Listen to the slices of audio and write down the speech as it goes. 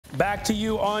Back to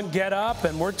you on Get Up,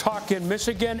 and we're talking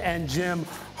Michigan and Jim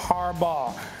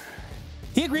Harbaugh.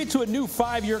 He agreed to a new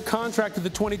 5-year contract for the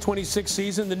 2026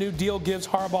 season. The new deal gives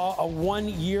Harbaugh a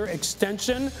 1-year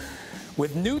extension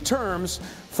with new terms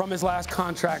from his last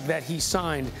contract that he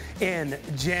signed in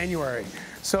January.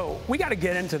 So we got to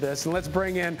get into this, and let's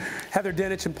bring in Heather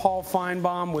Dinich and Paul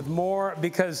Finebaum with more,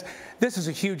 because this is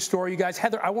a huge story, you guys.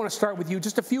 Heather, I want to start with you.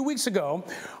 Just a few weeks ago,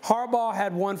 Harbaugh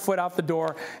had one foot out the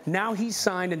door. Now he's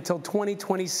signed until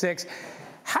 2026.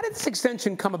 How did this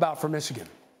extension come about for Michigan?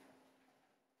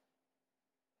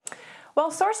 Well,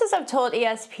 sources have told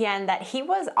ESPN that he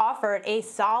was offered a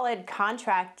solid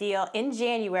contract deal in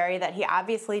January that he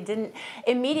obviously didn't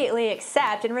immediately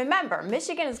accept. And remember,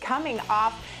 Michigan is coming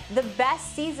off the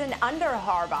best season under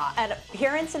Harbaugh, an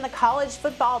appearance in the college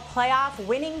football playoff,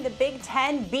 winning the Big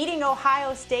Ten, beating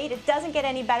Ohio State. It doesn't get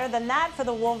any better than that for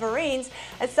the Wolverines,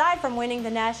 aside from winning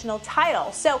the national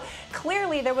title. So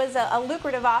clearly there was a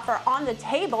lucrative offer on the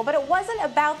table, but it wasn't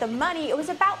about the money. It was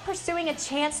about pursuing a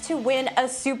chance to win a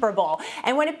Super Bowl.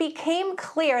 And when it became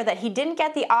clear that he didn't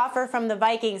get the offer from the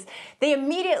Vikings, they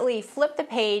immediately flipped the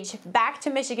page back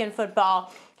to Michigan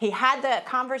football. He had the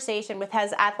conversation with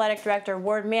his athletic director,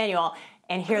 Ward Manuel,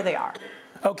 and here they are.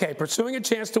 Okay, pursuing a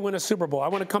chance to win a Super Bowl. I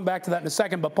want to come back to that in a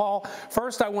second. But, Paul,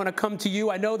 first I want to come to you.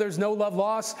 I know there's no love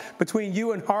lost between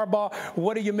you and Harbaugh.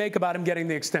 What do you make about him getting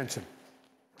the extension?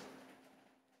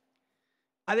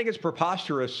 I think it's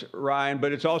preposterous, Ryan,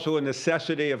 but it's also a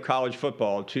necessity of college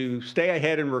football. To stay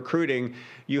ahead in recruiting,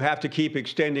 you have to keep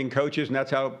extending coaches, and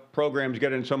that's how programs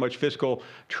get in so much fiscal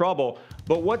trouble.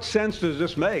 But what sense does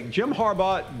this make? Jim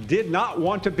Harbaugh did not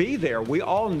want to be there. We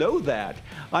all know that.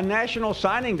 On National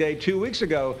Signing Day 2 weeks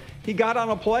ago, he got on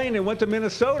a plane and went to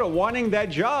Minnesota wanting that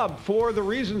job for the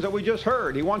reasons that we just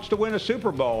heard. He wants to win a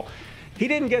Super Bowl. He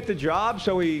didn't get the job,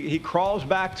 so he crawls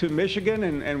back to Michigan,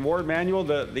 and Ward Manuel,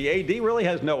 the AD, really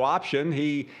has no option.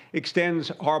 He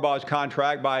extends Harbaugh's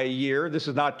contract by a year. This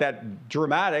is not that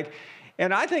dramatic.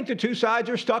 And I think the two sides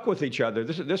are stuck with each other.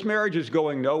 This marriage is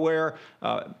going nowhere.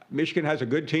 Michigan has a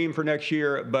good team for next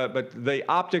year, but the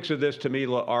optics of this, to me,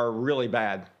 are really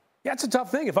bad. Yeah, it's a tough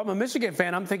thing. If I'm a Michigan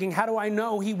fan, I'm thinking, how do I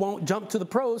know he won't jump to the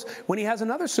pros when he has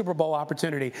another Super Bowl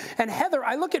opportunity? And Heather,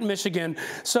 I look at Michigan.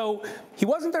 So he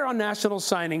wasn't there on National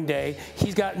Signing Day.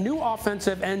 He's got new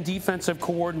offensive and defensive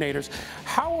coordinators.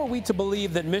 How are we to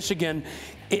believe that Michigan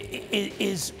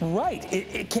is right,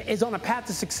 is on a path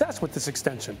to success with this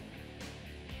extension?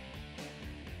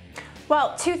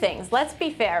 Well, two things. Let's be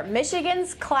fair.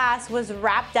 Michigan's class was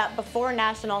wrapped up before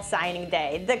National Signing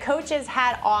Day. The coaches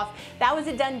had off. That was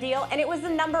a done deal, and it was the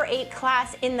number 8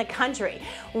 class in the country.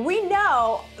 We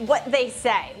know what they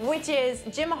say, which is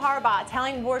Jim Harbaugh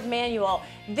telling Ward Manuel,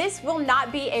 this will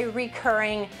not be a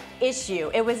recurring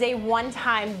issue. It was a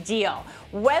one-time deal.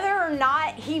 Whether or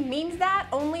not he means that,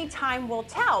 only time will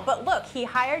tell. But look, he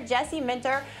hired Jesse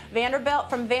Minter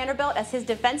from Vanderbilt as his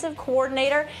defensive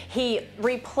coordinator. He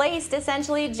replaced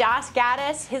essentially Josh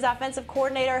Gaddis, his offensive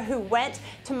coordinator, who went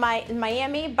to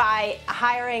Miami by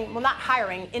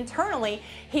internally.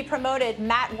 He promoted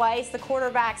Matt Weiss, the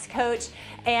quarterback's coach,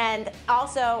 and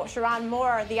also Sharon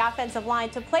Moore, the offensive line,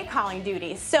 to play calling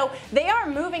duties. So they are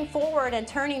moving forward and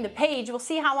turning the page. We'll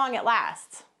see how long it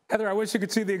lasts. Heather, I wish you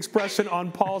could see the expression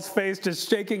on Paul's face, just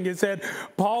shaking his head.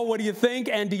 Paul, what do you think?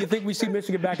 And do you think we see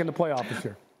Michigan back in the playoff this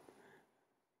year?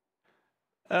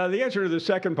 The answer to the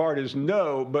second part is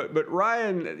no, but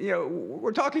Ryan,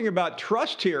 we're talking about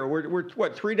trust here. We're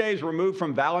what, 3 days removed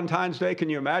from Valentine's Day? Can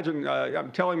you imagine?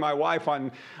 I'm telling my wife on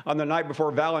the night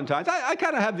before Valentine's, I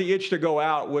kind of have the itch to go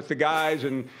out with the guys,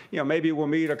 and maybe we'll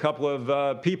meet a couple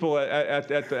of people at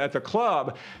the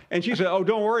club. And she said, "Oh,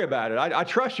 don't worry about it. I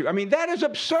trust you." I mean, that is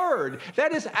absurd.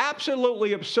 That is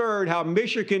absolutely absurd. How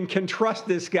Michigan can trust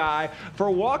this guy for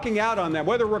walking out on them,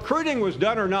 whether recruiting was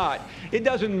done or not. It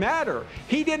doesn't matter.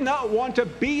 He did not want to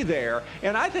be there.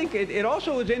 And I think it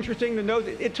also is interesting to note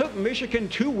that it took Michigan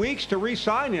 2 weeks to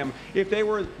re-sign him. If they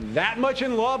were that much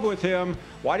in love with him,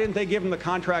 why didn't they give him the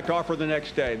contract offer the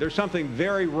next day? There's something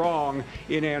very wrong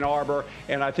in Ann Arbor,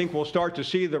 and I think we'll start to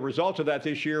see the results of that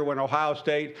this year when Ohio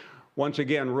State once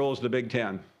again rules the Big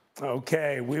Ten.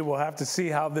 Okay, we will have to see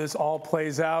how this all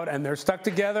plays out. And they're stuck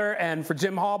together, and for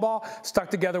Jim Harbaugh, stuck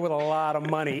together with a lot of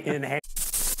money in hand.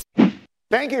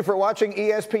 Thank you for watching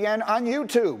ESPN on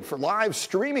YouTube. For live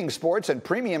streaming sports and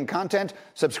premium content,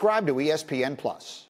 subscribe to ESPN+.